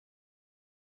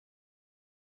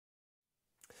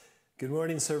Good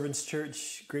morning, Servants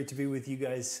Church. Great to be with you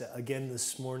guys again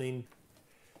this morning.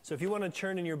 So if you want to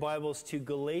turn in your Bibles to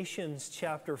Galatians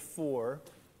chapter 4,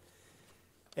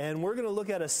 and we're going to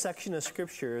look at a section of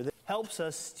Scripture that helps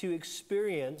us to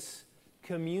experience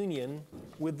communion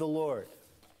with the Lord.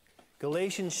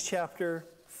 Galatians chapter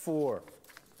 4.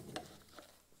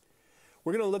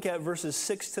 We're going to look at verses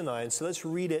 6 to 9, so let's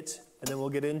read it, and then we'll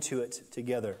get into it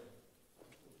together.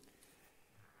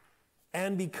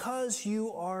 And because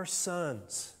you are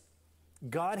sons,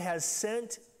 God has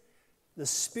sent the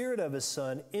Spirit of His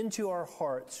Son into our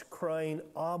hearts, crying,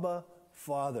 Abba,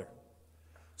 Father.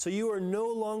 So you are no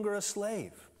longer a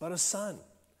slave, but a son.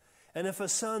 And if a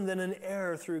son, then an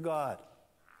heir through God.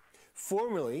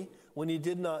 Formerly, when you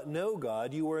did not know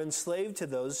God, you were enslaved to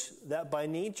those that by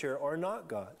nature are not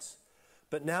God's.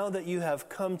 But now that you have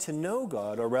come to know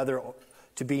God, or rather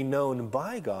to be known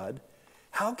by God,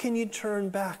 how can you turn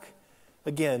back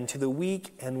again to the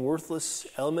weak and worthless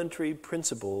elementary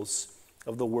principles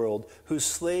of the world, whose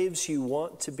slaves you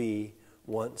want to be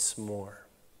once more?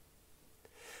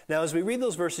 Now, as we read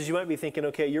those verses, you might be thinking,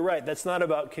 okay, you're right, that's not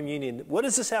about communion. What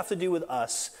does this have to do with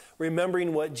us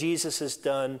remembering what Jesus has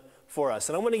done for us?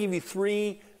 And I want to give you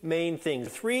three main things,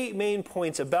 three main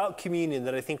points about communion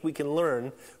that I think we can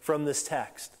learn from this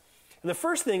text. And the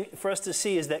first thing for us to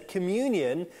see is that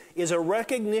communion is a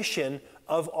recognition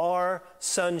of our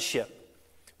sonship.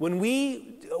 When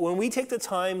we take the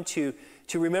time to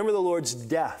remember the Lord's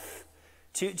death,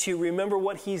 to remember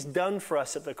what He's done for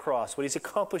us at the cross, what He's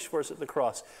accomplished for us at the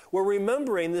cross, we're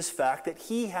remembering this fact that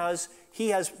He has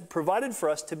provided for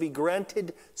us to be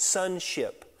granted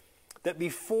sonship, that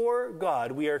before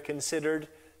God we are considered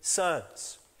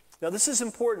sons. Now this is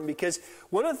important because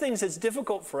one of the things that's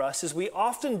difficult for us is we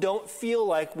often don't feel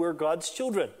like we're God's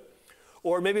children.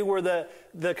 Or maybe we're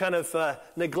the kind of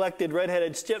neglected,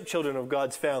 redheaded stepchildren of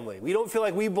God's family. We don't feel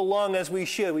like we belong as we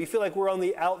should. We feel like we're on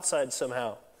the outside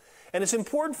somehow. And it's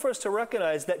important for us to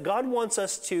recognize that God wants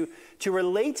us to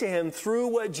relate to Him through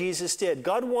what Jesus did.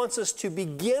 God wants us to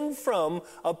begin from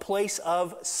a place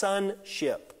of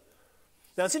sonship.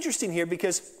 Now it's interesting here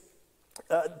because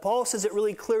Paul says it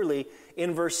really clearly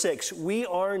in verse 6. We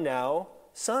are now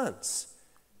sons.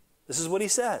 This is what he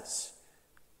says.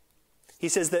 He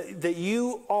says that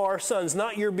you are sons,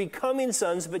 not you're becoming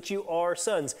sons, but you are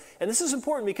sons. And this is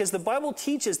important because the Bible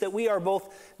teaches that we are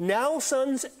both now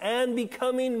sons and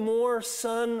becoming more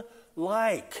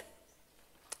son-like.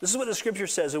 This is what the Scripture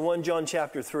says in 1 John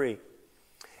chapter 3.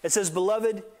 It says,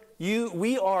 Beloved,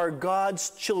 we are God's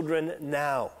children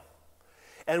now.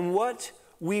 And what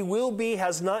we will be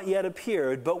has not yet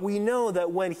appeared, but we know that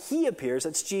when He appears,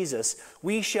 that's Jesus,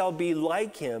 we shall be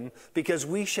like Him because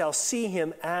we shall see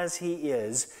Him as He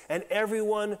is. And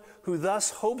everyone who thus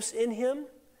hopes in Him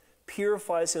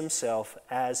purifies himself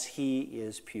as He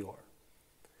is pure.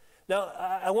 Now,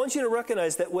 I want you to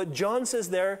recognize that what John says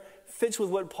there fits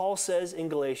with what Paul says in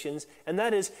Galatians, and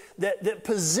that is that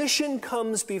position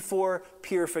comes before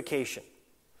purification.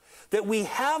 That we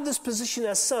have this position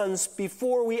as sons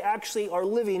before we actually are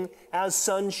living as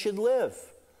sons should live.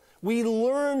 We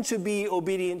learn to be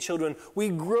obedient children. We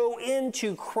grow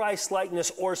into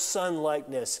Christ-likeness or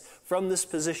son-likeness from this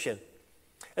position.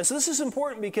 And so this is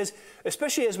important because,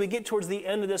 especially as we get towards the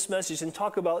end of this message and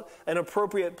talk about an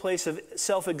appropriate place of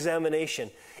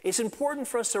self-examination, it's important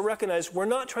for us to recognize we're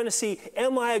not trying to see,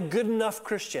 am I a good enough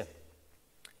Christian?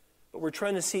 But we're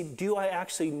trying to see, do I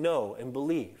actually know and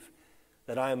believe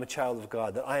that I am a child of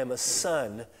God, that I am a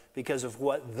son because of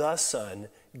what the Son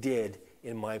did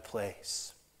in my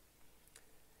place.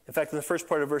 In fact, in the first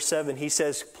part of verse 7, he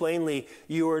says plainly,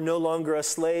 you are no longer a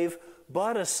slave,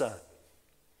 but a son.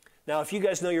 Now, if you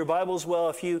guys know your Bibles well,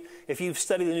 if you've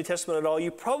studied the New Testament at all,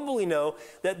 you probably know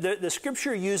that the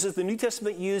Scripture the New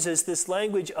Testament uses this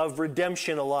language of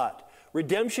redemption a lot.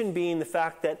 Redemption being the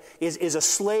fact that is a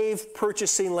slave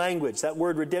purchasing language. That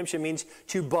word redemption means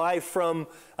to buy from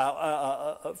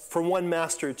one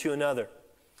master to another.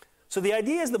 So the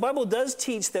idea is the Bible does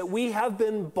teach that we have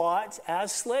been bought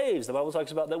as slaves. The Bible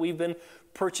talks about that we've been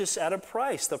purchased at a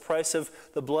price, the price of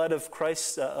the blood of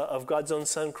Christ, of God's own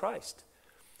Son, Christ.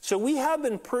 So we have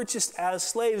been purchased as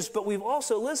slaves, but we've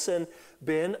also,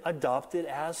 been adopted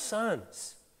as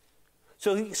sons.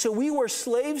 So we were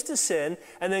slaves to sin,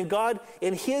 and then God,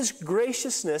 in His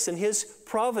graciousness and His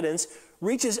providence,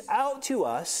 reaches out to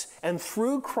us, and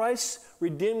through Christ's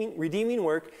redeeming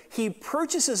work, He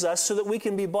purchases us so that we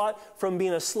can be bought from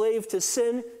being a slave to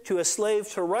sin to a slave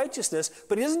to righteousness.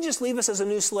 But He doesn't just leave us as a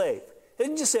new slave. He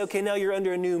doesn't just say, okay, now you're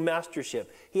under a new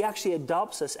mastership. He actually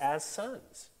adopts us as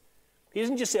sons. He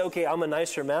doesn't just say, okay, I'm a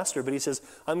nicer master, but He says,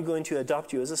 I'm going to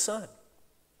adopt you as a son.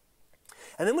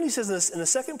 And then when he says this in the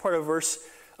second part of verse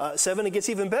 7, it gets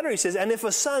even better. He says, and if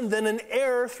a son, then an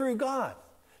heir through God.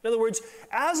 In other words,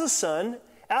 as a son,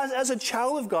 as a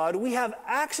child of God, we have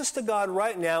access to God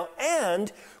right now,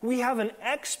 and we have an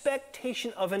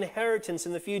expectation of inheritance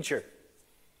in the future.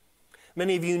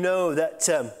 Many of you know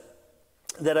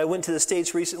that I went to the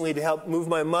States recently to help move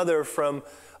my mother from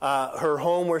her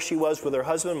home where she was with her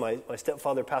husband. My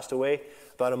stepfather passed away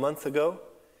about a month ago,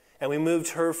 and we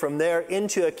moved her from there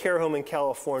into a care home in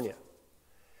California.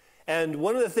 And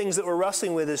one of the things that we're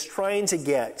wrestling with is trying to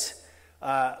get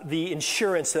the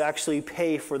insurance to actually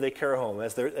pay for the care home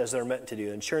as they're meant to do.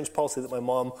 An insurance policy that my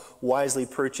mom wisely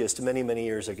purchased many, many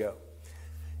years ago.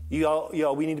 You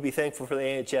all, we need to be thankful for the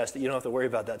NHS that you don't have to worry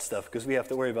about that stuff, because we have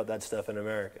to worry about that stuff in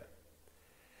America.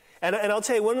 And I'll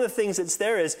tell you, one of the things that's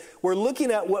there is we're looking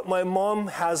at what my mom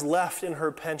has left in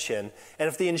her pension, and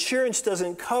if the insurance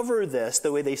doesn't cover this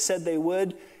the way they said they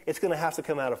would, it's going to have to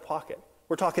come out of pocket.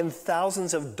 We're talking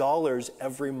thousands of dollars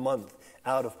every month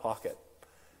out of pocket.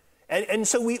 And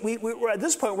so we're at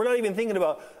this point, we're not even thinking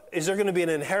about, is there going to be an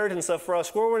inheritance left for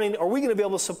us? Are we going to be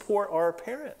able to support our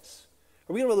parents?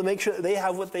 Are we going to be able to make sure that they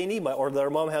have what they need, or that our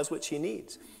mom has what she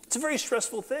needs? It's a very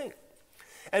stressful thing.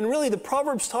 And really, the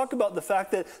Proverbs talk about the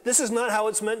fact that this is not how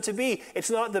it's meant to be. It's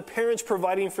not the parents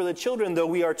providing for the children, though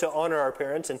we are to honor our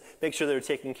parents and make sure they're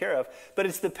taken care of. But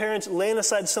it's the parents laying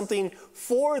aside something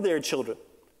for their children.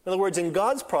 In other words, in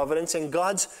God's providence, in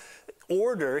God's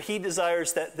order, he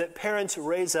desires that parents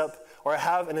raise up or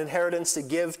have an inheritance to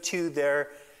give to their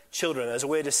children as a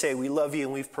way to say, we love you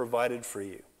and we've provided for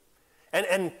you.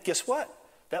 And guess what?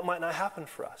 That might not happen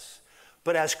for us.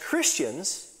 But as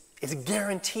Christians, it's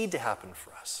guaranteed to happen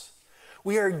for us.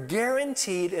 We are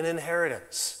guaranteed an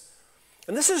inheritance.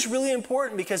 And this is really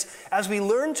important because as we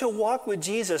learn to walk with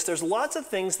Jesus, there's lots of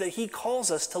things that he calls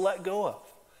us to let go of.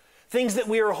 Things that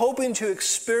we are hoping to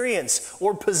experience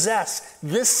or possess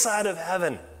this side of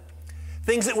heaven.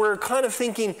 Things that we're kind of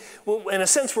thinking, well, in a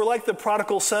sense, we're like the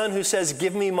prodigal son who says,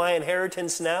 give me my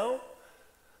inheritance now.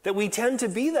 That we tend to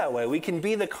be that way. We can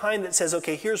be the kind that says,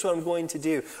 okay, here's what I'm going to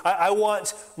do. I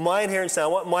want my inheritance now. I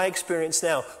want my experience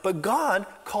now. But God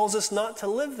calls us not to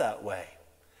live that way.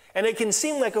 And it can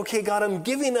seem like, okay, God, I'm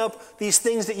giving up these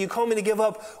things that you call me to give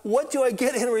up. What do I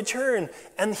get in return?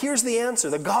 And here's the answer,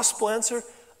 the gospel answer,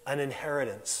 an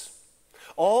inheritance.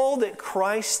 All that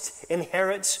Christ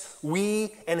inherits,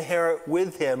 we inherit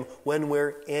with him when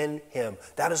we're in him.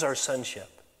 That is our sonship.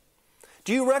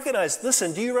 Do you recognize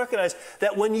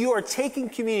that when you are taking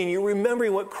communion, you're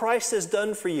remembering what Christ has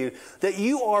done for you, that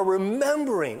you are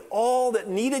remembering all that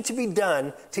needed to be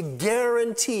done to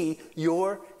guarantee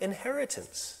your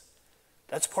inheritance?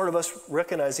 That's part of us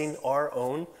recognizing our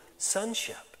own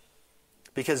sonship.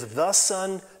 Because the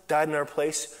Son died in our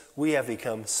place, we have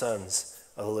become sons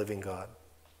of the living God.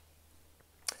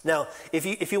 Now,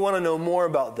 if you want to know more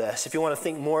about this, if you want to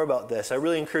think more about this, I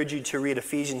really encourage you to read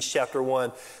Ephesians chapter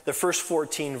 1, the first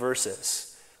 14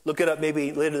 verses. Look it up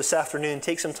maybe later this afternoon.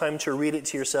 Take some time to read it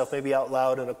to yourself, maybe out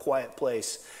loud in a quiet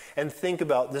place, and think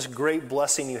about this great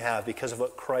blessing you have because of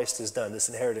what Christ has done, this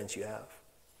inheritance you have.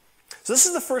 So this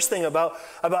is the first thing about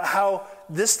how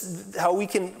we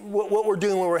can, what we're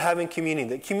doing when we're having communion.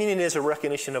 That communion is a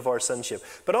recognition of our sonship.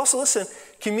 But also, listen,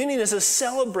 communion is a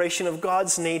celebration of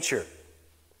God's nature.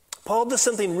 Paul does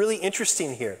something really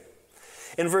interesting here.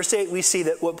 In verse 8, we see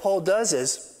that what Paul does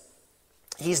is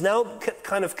he's now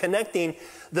kind of connecting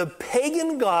the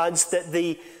pagan gods that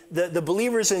the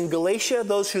believers in Galatia,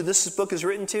 those who this book is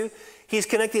written to, he's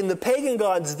connecting the pagan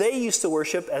gods they used to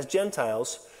worship as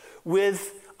Gentiles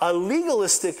with a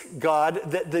legalistic God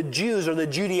that the Jews or the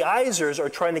Judaizers are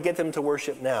trying to get them to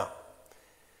worship now.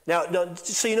 Now,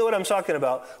 so you know what I'm talking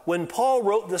about. When Paul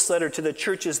wrote this letter to the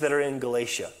churches that are in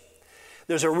Galatia,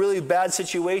 there's a really bad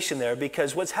situation there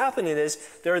because what's happening is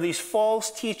there are these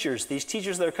false teachers, these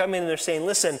teachers that are coming in and they're saying,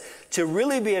 listen, to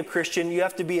really be a Christian, you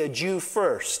have to be a Jew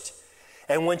first.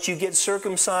 And once you get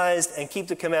circumcised and keep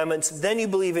the commandments, then you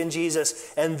believe in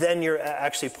Jesus, and then you're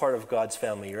actually part of God's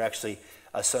family. You're actually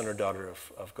a son or daughter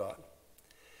of God.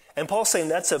 And Paul's saying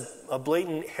that's a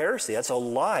blatant heresy. That's a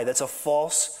lie. That's a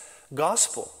false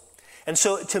gospel. And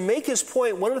so to make his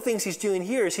point, one of the things he's doing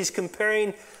here is he's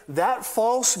comparing that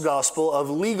false gospel of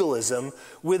legalism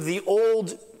with the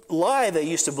old lie they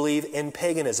used to believe in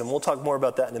paganism. We'll talk more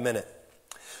about that in a minute.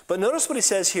 But notice what he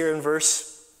says here in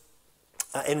verse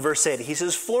 8. He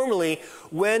says, formerly,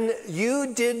 when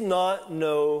you did not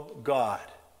know God.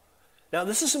 Now,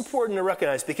 this is important to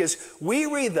recognize because we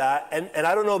read that, and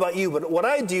I don't know about you, but what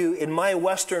I do in my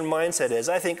Western mindset is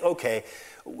I think, okay,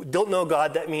 don't know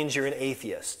God, that means you're an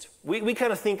atheist. We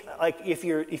kind of think like if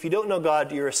you don't know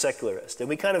God, you're a secularist. And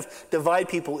we kind of divide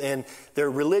people in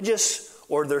they're religious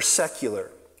or they're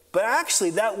secular. But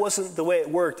actually, that wasn't the way it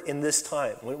worked in this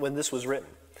time when this was written.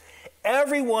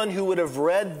 Everyone who would have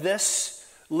read this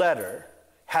letter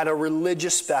had a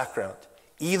religious background,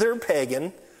 either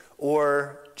pagan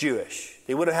or Jewish.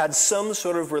 They would have had some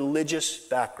sort of religious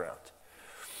background.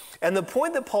 And the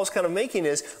point that Paul's kind of making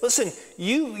is, listen,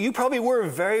 you probably were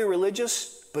very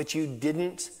religious, but you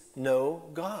didn't know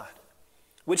God.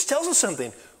 Which tells us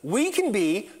something. We can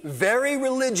be very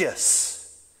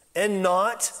religious and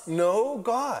not know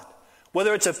God.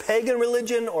 Whether it's a pagan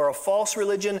religion or a false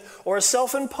religion or a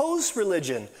self-imposed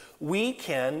religion, we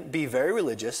can be very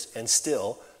religious and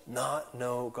still not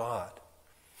know God.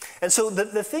 And so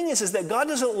the thing is that God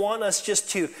doesn't want us just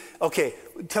to, okay,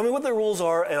 tell me what the rules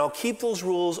are and I'll keep those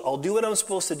rules, I'll do what I'm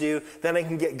supposed to do, then I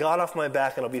can get God off my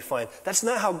back and I'll be fine. That's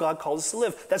not how God calls us to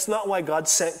live. That's not why God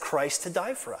sent Christ to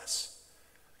die for us.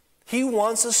 He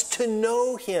wants us to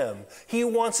know Him. He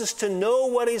wants us to know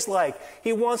what He's like.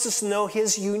 He wants us to know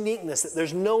His uniqueness, that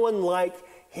there's no one like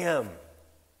Him.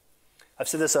 I've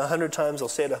said this 100 times, I'll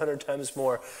say it 100 times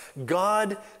more.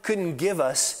 God couldn't give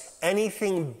us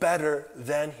anything better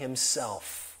than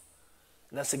Himself.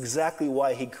 And that's exactly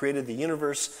why He created the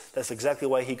universe. That's exactly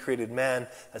why He created man.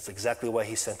 That's exactly why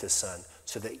He sent His Son,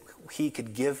 so that He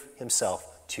could give Himself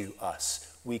to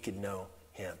us. We could know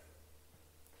Him.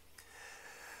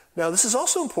 Now, this is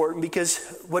also important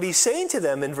because what He's saying to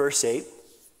them in verse 8,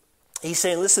 He's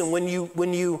saying, listen,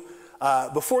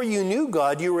 before you knew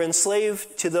God, you were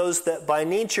enslaved to those that by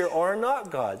nature are not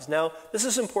gods. Now, this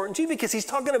is important too because He's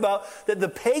talking about that the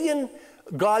pagan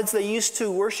gods they used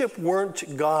to worship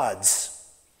weren't gods.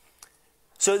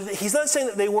 So He's not saying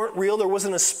that they weren't real, there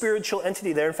wasn't a spiritual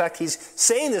entity there. In fact, He's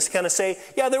saying this kind of say,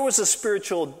 yeah, there was a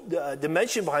spiritual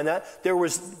dimension behind that. There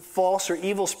was false or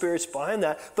evil spirits behind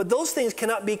that. But those things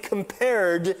cannot be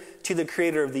compared to the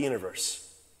creator of the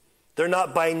universe. They're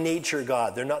not by nature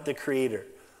God. They're not the creator.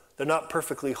 They're not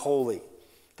perfectly holy.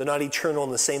 They're not eternal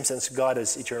in the same sense God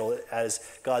is eternal as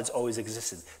God's always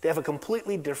existed. They have a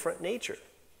completely different nature.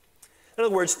 In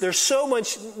other words, there's so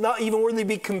much not even worthy to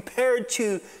be compared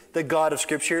to the God of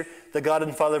Scripture, the God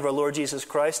and Father of our Lord Jesus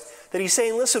Christ, that He's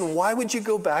saying, listen, why would you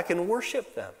go back and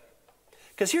worship them?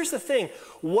 Because here's the thing,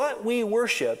 what we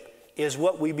worship is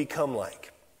what we become like.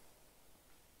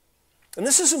 And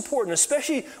this is important,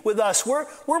 especially with us. We're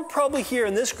probably here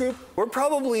in this group. We're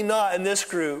probably not in this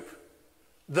group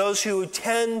those who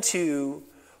tend to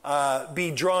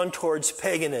be drawn towards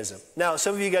paganism. Now,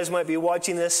 some of you guys might be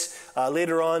watching this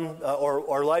later on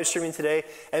or live streaming today,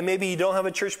 and maybe you don't have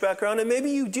a church background, and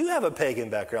maybe you do have a pagan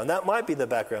background. That might be the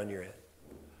background you're in.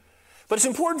 But it's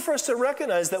important for us to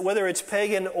recognize that whether it's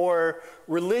pagan or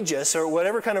religious or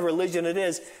whatever kind of religion it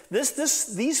is,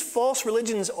 these false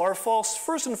religions are false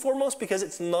first and foremost because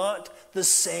it's not the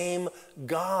same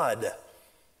God.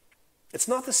 It's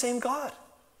not the same God.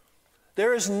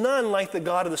 There is none like the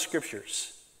God of the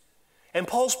Scriptures. And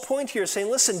Paul's point here is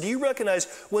saying, listen, do you recognize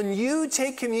when you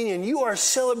take communion, you are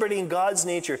celebrating God's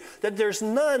nature, that there's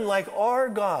none like our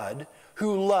God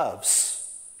who loves,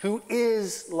 who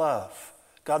is love.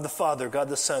 God the Father, God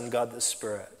the Son, God the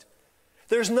Spirit.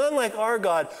 There's none like our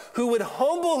God who would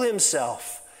humble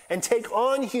Himself and take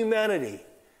on humanity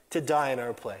to die in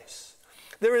our place.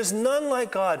 There is none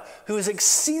like God who is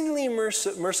exceedingly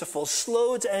merciful,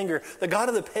 slow to anger. The God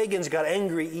of the pagans got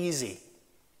angry easy.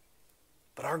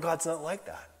 But our God's not like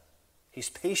that. He's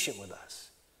patient with us.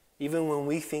 Even when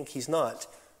we think He's not,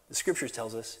 the Scriptures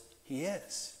tells us He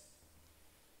is.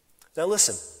 Now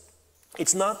listen,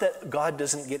 it's not that God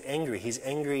doesn't get angry. He's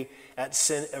angry at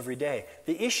sin every day.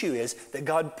 The issue is that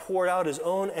God poured out His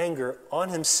own anger on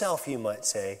Himself, you might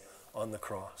say, on the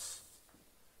cross.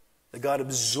 That God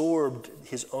absorbed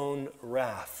His own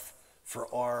wrath for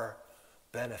our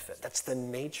benefit. That's the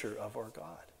nature of our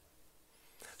God.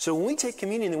 So when we take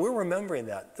communion, we're remembering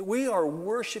that we are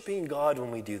worshiping God when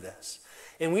we do this.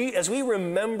 And as we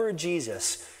remember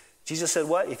Jesus, Jesus said,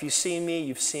 what? If you've seen me,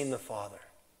 you've seen the Father.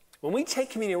 When we take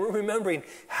communion, we're remembering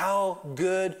how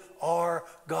good our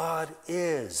God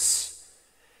is.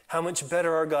 How much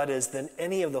better our God is than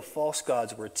any of the false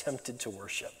gods we're tempted to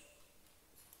worship.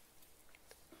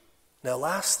 Now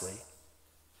lastly,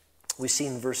 we see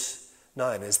in verse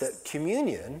 9 is that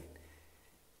communion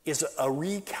is a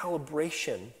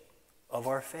recalibration of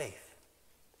our faith.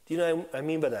 Do you know what I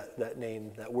mean by that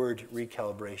name, that word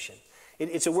recalibration?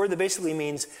 It's a word that basically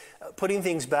means putting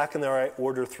things back in the right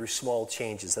order through small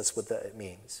changes. That's what that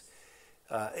means.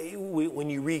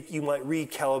 When you might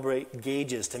recalibrate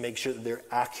gauges to make sure that they're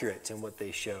accurate in what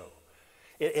they show.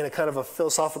 in a kind of a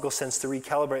philosophical sense, to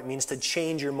recalibrate means to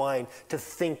change your mind, to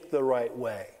think the right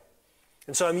way.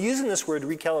 And so I'm using this word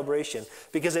recalibration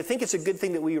because I think it's a good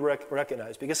thing that we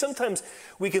recognize. Because sometimes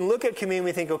we can look at communion and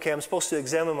we think, okay, I'm supposed to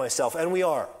examine myself, and we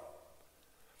are.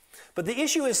 But the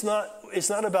issue is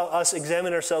not about us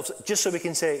examining ourselves just so we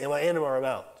can say, am I in or am I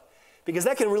out? Because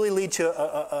that can really lead to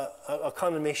a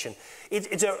condemnation.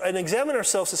 It's an examine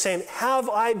ourselves to saying, have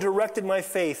I directed my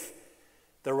faith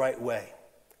the right way?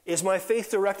 Is my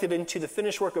faith directed into the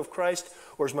finished work of Christ,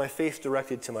 or is my faith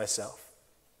directed to myself?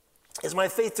 Is my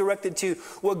faith directed to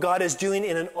what God is doing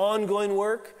in an ongoing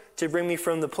work to bring me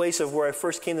from the place of where I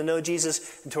first came to know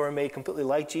Jesus into where I'm made completely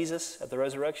like Jesus at the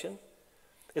resurrection?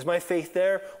 Is my faith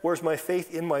there, or is my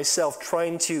faith in myself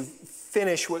trying to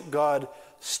finish what God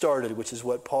started, which is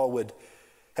what Paul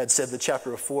had said the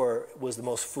chapter before was the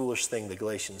most foolish thing the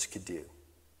Galatians could do?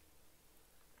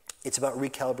 It's about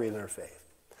recalibrating our faith.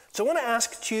 So I want to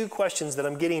ask two questions that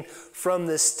I'm getting from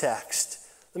this text.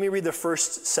 Let me read the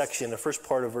first section, the first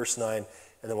part of verse 9, and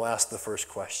then we'll ask the first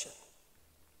question.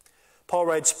 Paul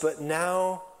writes, "But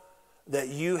now that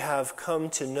you have come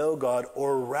to know God,"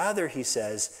 or rather, he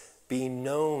says, "be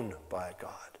known by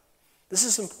God." This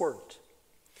is important.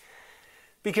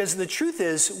 Because the truth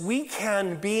is, we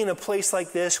can be in a place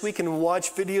like this, we can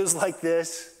watch videos like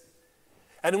this,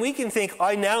 and we can think,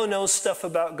 I now know stuff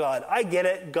about God. I get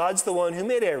it. God's the one who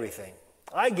made everything.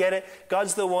 I get it.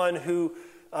 God's the one who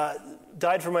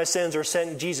died for my sins, or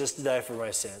sent Jesus to die for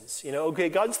my sins. Okay,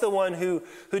 God's the one who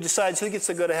decides who gets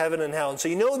to go to heaven and hell. And so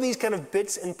you know these kind of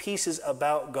bits and pieces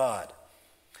about God.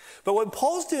 But what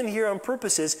Paul's doing here on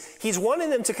purpose is he's wanting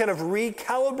them to kind of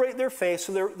recalibrate their faith,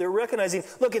 so they're recognizing,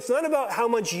 look, it's not about how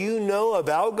much you know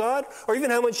about God or even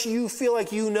how much you feel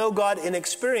like you know God in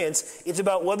experience. It's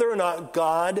about whether or not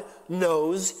God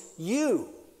knows you.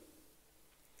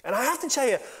 And I have to tell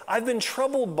you, I've been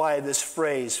troubled by this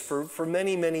phrase for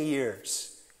many, many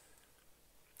years.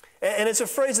 And it's a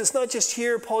phrase that's not just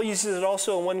here. Paul uses it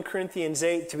also in 1 Corinthians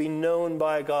 8, to be known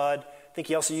by God. I think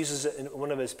he also uses it in one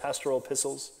of his pastoral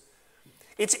epistles.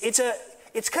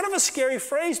 It's kind of a scary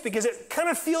phrase because it kind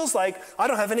of feels like I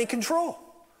don't have any control.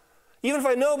 Even if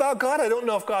I know about God, I don't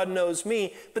know if God knows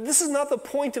me. But this is not the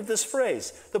point of this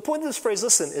phrase. The point of this phrase,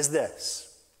 listen, is this.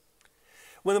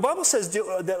 When the Bible says,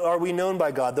 that are we known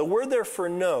by God, the word there for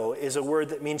know is a word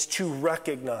that means to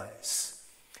recognize.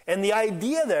 And the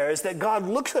idea there is that God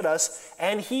looks at us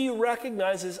and he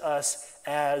recognizes us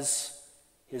as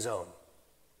his own.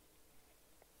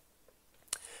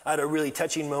 I had a really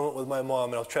touching moment with my mom,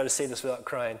 and I'll try to say this without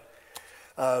crying.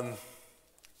 My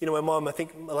mom, I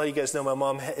think a lot of you guys know, my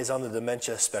mom is on the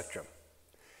dementia spectrum.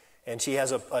 And she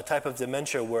has a type of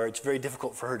dementia where it's very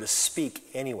difficult for her to speak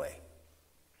anyway.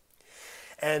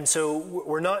 And so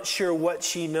we're not sure what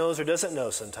she knows or doesn't know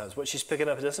sometimes, what she's picking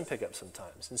up and doesn't pick up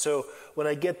sometimes. And so when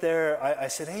I get there, I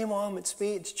said, "Hey, Mom, it's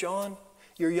me, it's John,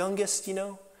 your youngest,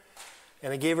 And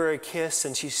I gave her a kiss,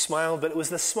 and she smiled, but it was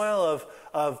the smile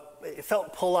of it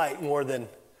felt polite more than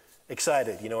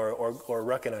excited, or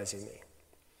recognizing me.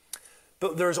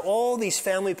 But there's all these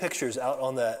family pictures out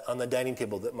on the dining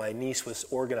table that my niece was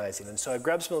organizing. And so I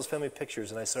grabbed some of those family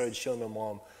pictures, and I started showing my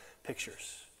mom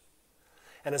pictures.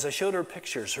 And as I showed her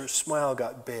pictures, her smile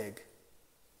got big.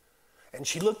 And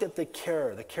she looked at the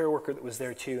care worker that was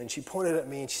there too, and she pointed at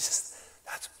me and she says,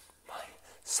 "That's my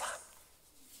son."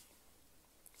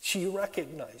 She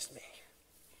recognized me.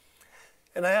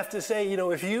 And I have to say,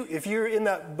 if you're in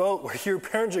that boat where your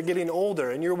parents are getting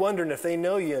older and you're wondering if they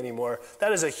know you anymore,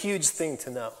 that is a huge thing to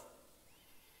know.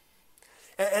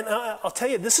 And I'll tell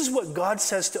you, this is what God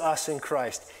says to us in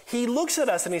Christ. He looks at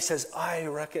us and he says, "I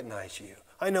recognize you.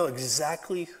 I know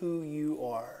exactly who you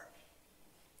are."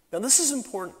 Now, this is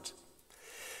important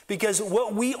because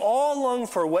what we all long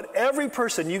for, what every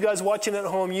person, you guys watching at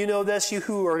home, you know this, you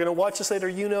who are going to watch this later,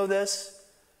 you know this.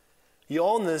 You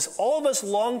all know this. All of us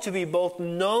long to be both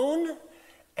known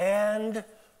and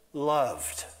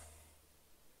loved.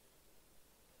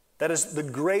 That is the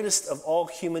greatest of all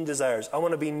human desires. I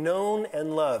want to be known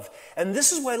and loved. And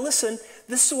this is why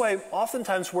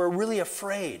oftentimes we're really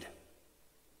afraid.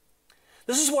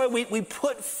 This is why we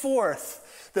put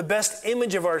forth the best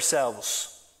image of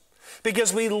ourselves.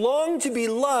 Because we long to be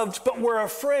loved, but we're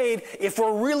afraid if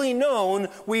we're really known,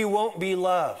 we won't be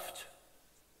loved.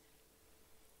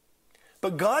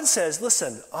 But God says,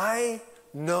 listen, I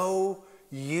know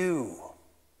you.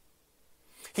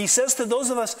 He says to those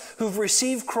of us who've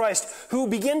received Christ, who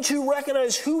begin to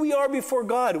recognize who we are before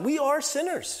God, we are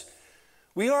sinners.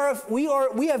 We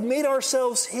have made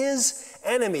ourselves his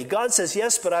enemy. God says,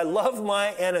 yes, but I love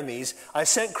my enemies. I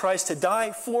sent Christ to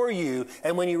die for you.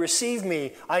 And when you receive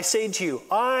me, I say to you,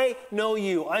 I know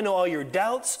you. I know all your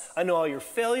doubts. I know all your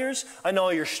failures. I know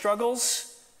all your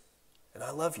struggles. And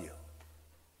I love you.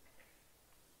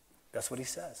 That's what he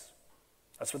says.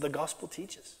 That's what the gospel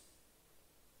teaches.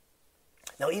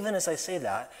 Now, even as I say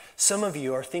that, some of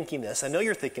you are thinking this. I know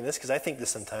you're thinking this because I think this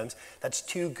sometimes. That's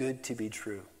too good to be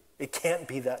true. It can't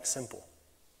be that simple.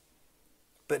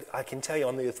 But I can tell you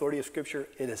on the authority of Scripture,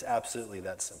 it is absolutely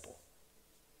that simple.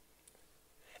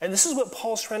 And this is what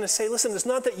Paul's trying to say. Listen, it's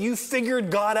not that you figured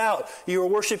God out. You were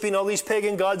worshiping all these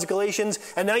pagan gods, Galatians,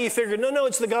 and now you figured, no,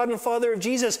 it's the God and Father of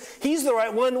Jesus. He's the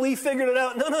right one. We figured it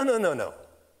out. No.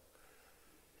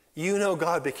 You know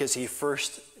God because he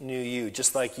first knew you,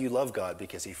 just like you love God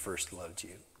because he first loved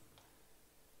you.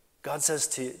 God says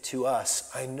to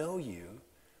us, I know you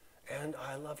and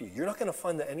I love you. You're not going to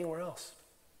find that anywhere else.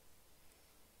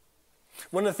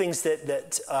 One of the things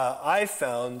that I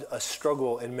found a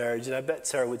struggle in marriage, and I bet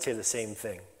Sarah would say the same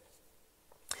thing,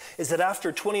 is that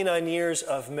after 29 years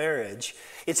of marriage,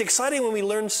 it's exciting when we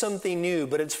learn something new,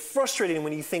 but it's frustrating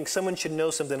when you think someone should know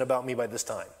something about me by this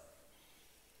time.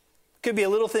 Could be a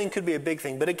little thing, could be a big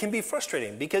thing, but it can be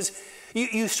frustrating because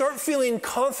you start feeling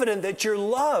confident that you're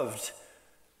loved.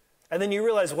 And then you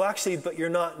realize, well, actually, but you're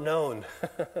not known.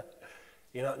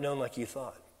 You're not known like you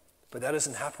thought. But that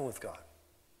doesn't happen with God.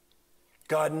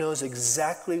 God knows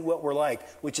exactly what we're like,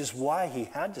 which is why he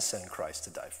had to send Christ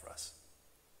to die for us.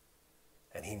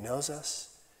 And he knows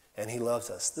us, and he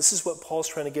loves us. This is what Paul's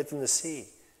trying to get them to see.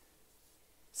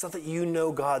 It's not that you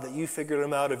know God, that you figured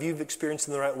him out, if you've experienced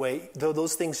him the right way, though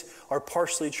those things are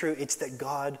partially true. It's that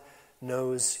God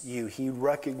knows you. He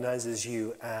recognizes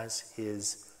you as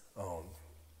his own.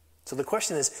 So the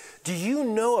question is, do you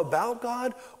know about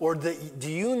God, or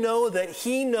do you know that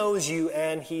he knows you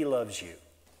and he loves you?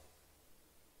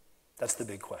 That's the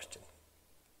big question.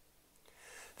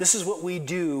 This is what we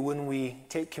do when we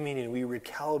take communion. We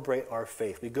recalibrate our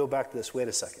faith. We go back to this. Wait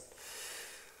a second.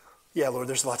 Yeah, Lord,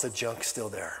 there's lots of junk still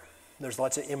there. There's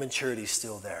lots of immaturity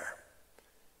still there.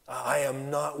 I am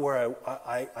not where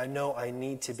I know I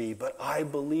need to be, but I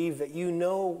believe that you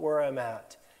know where I'm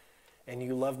at, and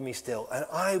you love me still. And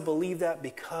I believe that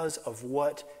because of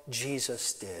what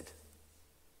Jesus did.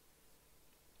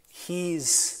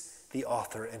 He's the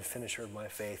author and finisher of my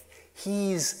faith.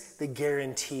 He's the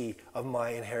guarantee of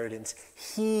my inheritance.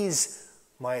 He's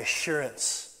my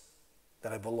assurance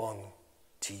that I belong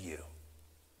to you.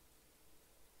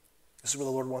 This is where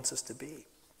the Lord wants us to be.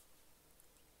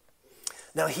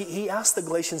 Now, he asked the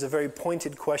Galatians a very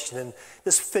pointed question, and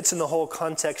this fits in the whole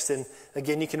context, and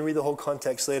again, you can read the whole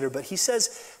context later, but he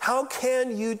says, how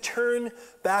can you turn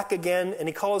back again? And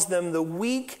he calls them the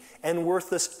weak and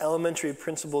worthless elementary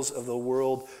principles of the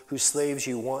world whose slaves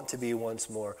you want to be once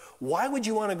more. Why would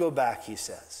you want to go back, he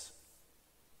says.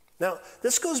 Now,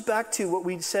 this goes back to what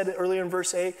we said earlier in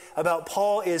verse 8 about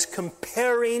Paul is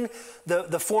comparing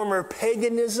the former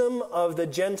paganism of the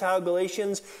Gentile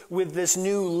Galatians with this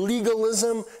new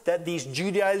legalism that these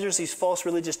Judaizers, these false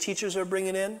religious teachers are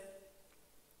bringing in.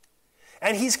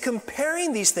 And he's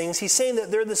comparing these things. He's saying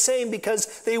that they're the same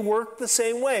because they work the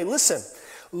same way. Listen,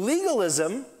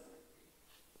 legalism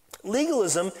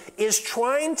is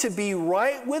trying to be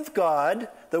right with God.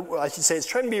 I should say it's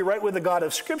trying to be right with the God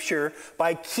of Scripture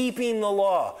by keeping the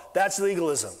law. That's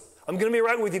legalism. I'm going to be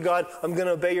right with you, God. I'm going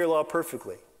to obey your law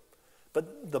perfectly.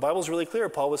 But the Bible's really clear.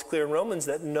 Paul was clear in Romans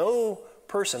that no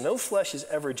person, no flesh is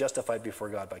ever justified before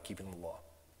God by keeping the law.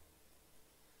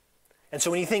 And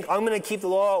so when you think, I'm going to keep the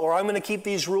law, or I'm going to keep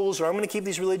these rules, or I'm going to keep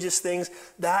these religious things,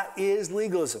 that is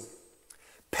legalism.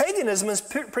 Paganism is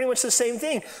pretty much the same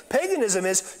thing. Paganism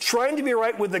is trying to be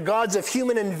right with the gods of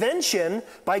human invention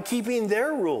by keeping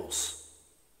their rules.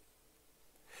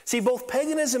 See, both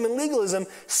paganism and legalism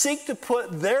seek to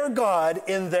put their God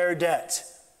in their debt.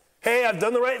 Hey, I've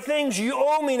done the right things. You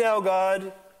owe me now,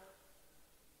 God.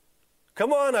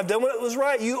 Come on, I've done what was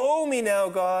right. You owe me now,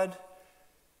 God.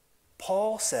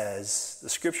 Paul says, the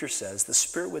Scripture says, the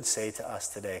Spirit would say to us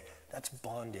today, that's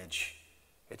bondage.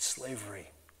 It's slavery.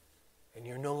 And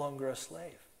you're no longer a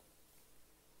slave.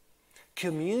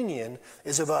 Communion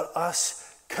is about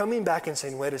us coming back and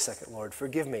saying, wait a second, Lord,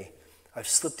 forgive me. I've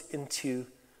slipped into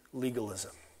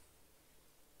legalism.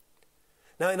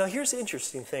 Now here's the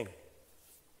interesting thing.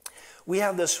 We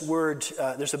have this word,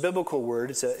 there's a biblical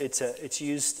word. It's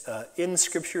used in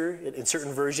Scripture in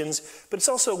certain versions, but it's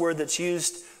also a word that's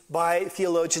used by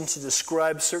theologians to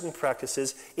describe certain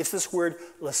practices. It's this word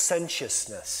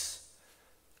licentiousness.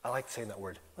 I like saying that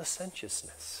word,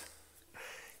 licentiousness.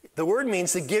 The word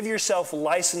means to give yourself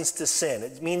license to sin.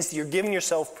 It means you're giving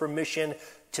yourself permission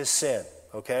to sin,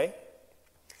 okay?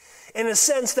 In a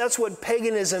sense, that's what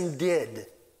paganism did.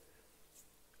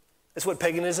 That's what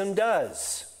paganism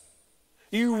does.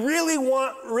 You really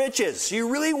want riches.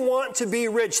 You really want to be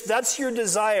rich. That's your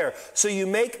desire. So you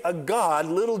make a god,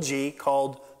 little g,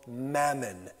 called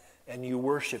Mammon, and you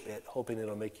worship it, hoping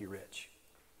it'll make you rich.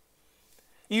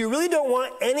 You really don't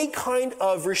want any kind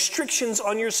of restrictions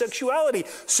on your sexuality.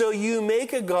 So you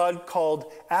make a god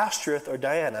called Ashtoreth or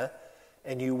Diana,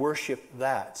 and you worship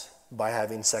that by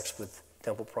having sex with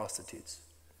temple prostitutes.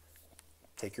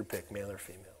 Take your pick, male or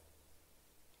female.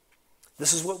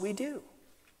 This is what we do.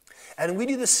 And we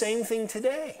do the same thing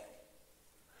today.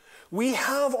 We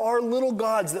have our little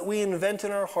gods that we invent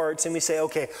in our hearts, and we say,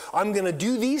 okay, I'm going to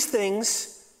do these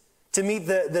things to meet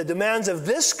the demands of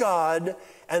this God,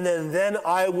 and then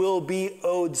I will be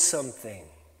owed something.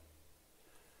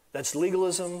 That's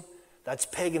legalism. That's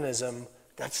paganism.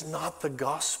 That's not the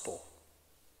gospel.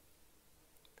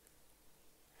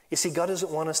 You see, God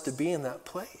doesn't want us to be in that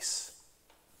place.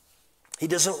 He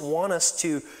doesn't want us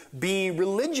to be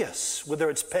religious, whether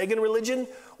it's pagan religion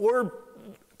or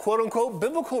quote-unquote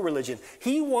biblical religion.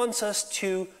 He wants us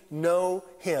to know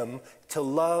Him, to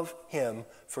love Him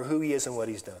for who He is and what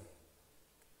He's done.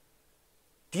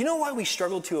 Do you know why we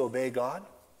struggle to obey God?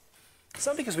 It's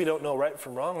not because we don't know right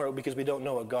from wrong or because we don't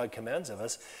know what God commands of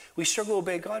us. We struggle to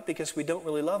obey God because we don't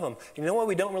really love Him. You know why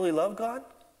we don't really love God?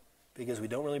 Because we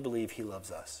don't really believe He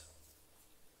loves us.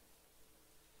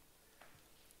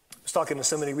 I was talking to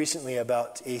somebody recently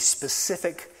about a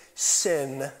specific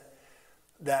sin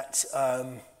that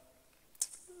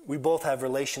we both have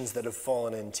relations that have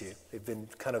fallen into. They've been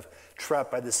kind of trapped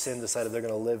by this sin, decided they're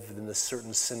going to live in this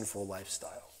certain sinful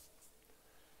lifestyle.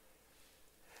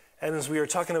 And as we were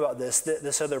talking about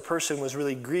this other person was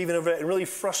really grieving over it and really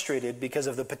frustrated because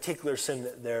of the particular sin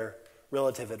that their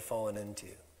relative had fallen into.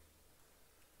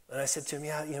 And I said to him,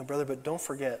 yeah, brother, but don't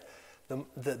forget,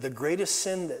 the greatest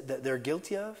sin that they're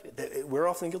guilty of, that we're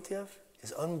often guilty of,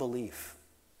 is unbelief.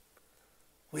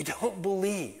 We don't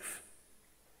believe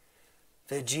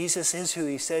that Jesus is who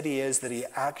He said He is, that He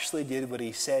actually did what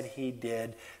He said He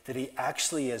did, that He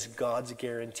actually is God's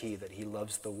guarantee that He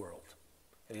loves the world,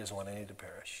 that He doesn't want any to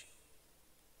perish.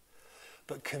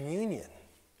 But communion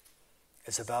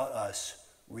is about us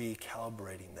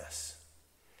recalibrating this,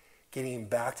 getting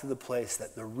back to the place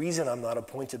that the reason I'm not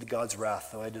appointed to God's wrath,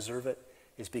 though I deserve it,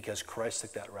 is because Christ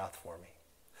took that wrath for me.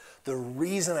 The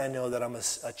reason I know that I'm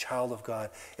a child of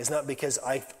God is not because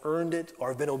I've earned it or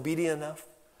have been obedient enough,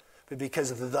 but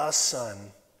because the Son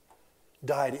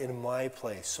died in my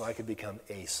place so I could become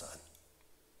a son.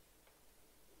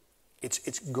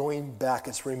 It's going back.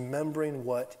 It's remembering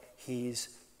what He's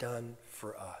done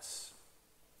for us.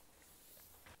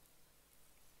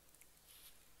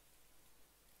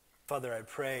 Father, I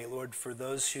pray, Lord, for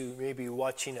those who may be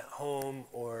watching at home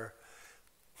or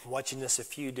watching this a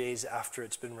few days after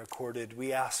it's been recorded,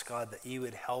 we ask, God, that You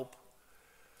would help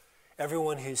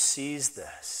everyone who sees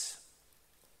this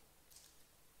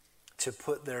to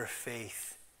put their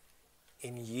faith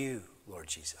in You, Lord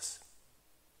Jesus.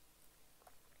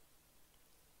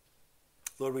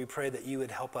 Lord, we pray that You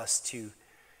would help us to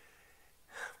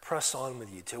press on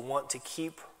with You, to want to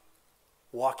keep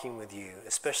walking with You,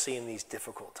 especially in these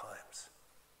difficult times.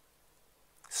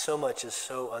 So much is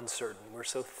so uncertain. We're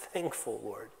so thankful,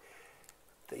 Lord,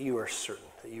 that You are certain,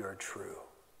 that You are true.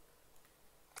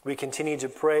 We continue to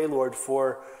pray, Lord,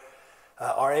 for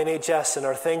our NHS and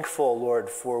are thankful, Lord,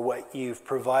 for what You've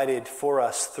provided for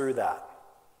us through that.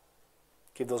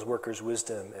 Give those workers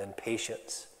wisdom and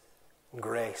patience and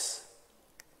grace.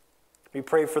 We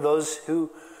pray for those who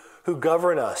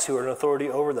govern us, who are in authority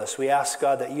over us. We ask,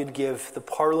 God, that You'd give the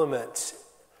Parliament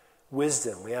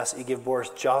wisdom. We ask that You give Boris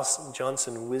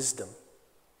Johnson wisdom.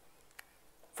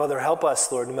 Father, help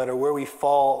us, Lord, no matter where we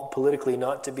fall politically,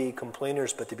 not to be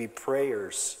complainers, but to be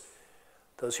prayers,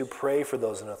 those who pray for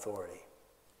those in authority.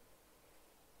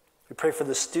 We pray for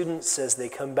the students as they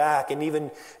come back, and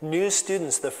even new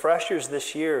students, the freshers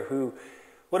this year, who,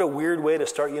 what a weird way to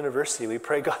start university. We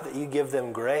pray, God, that You give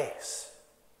them grace.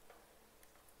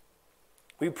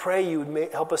 We pray You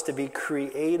would help us to be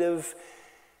creative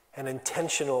and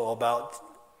intentional about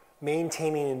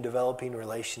maintaining and developing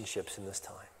relationships in this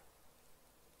time.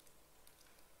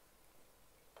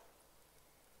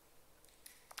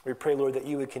 We pray, Lord, that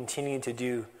You would continue to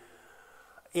do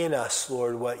in us,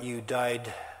 Lord, what You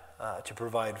died to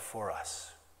provide for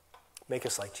us. Make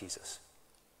us like Jesus.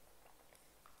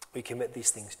 We commit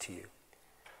these things to You.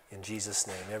 In Jesus'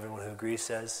 name, everyone who agrees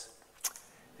says,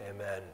 amen.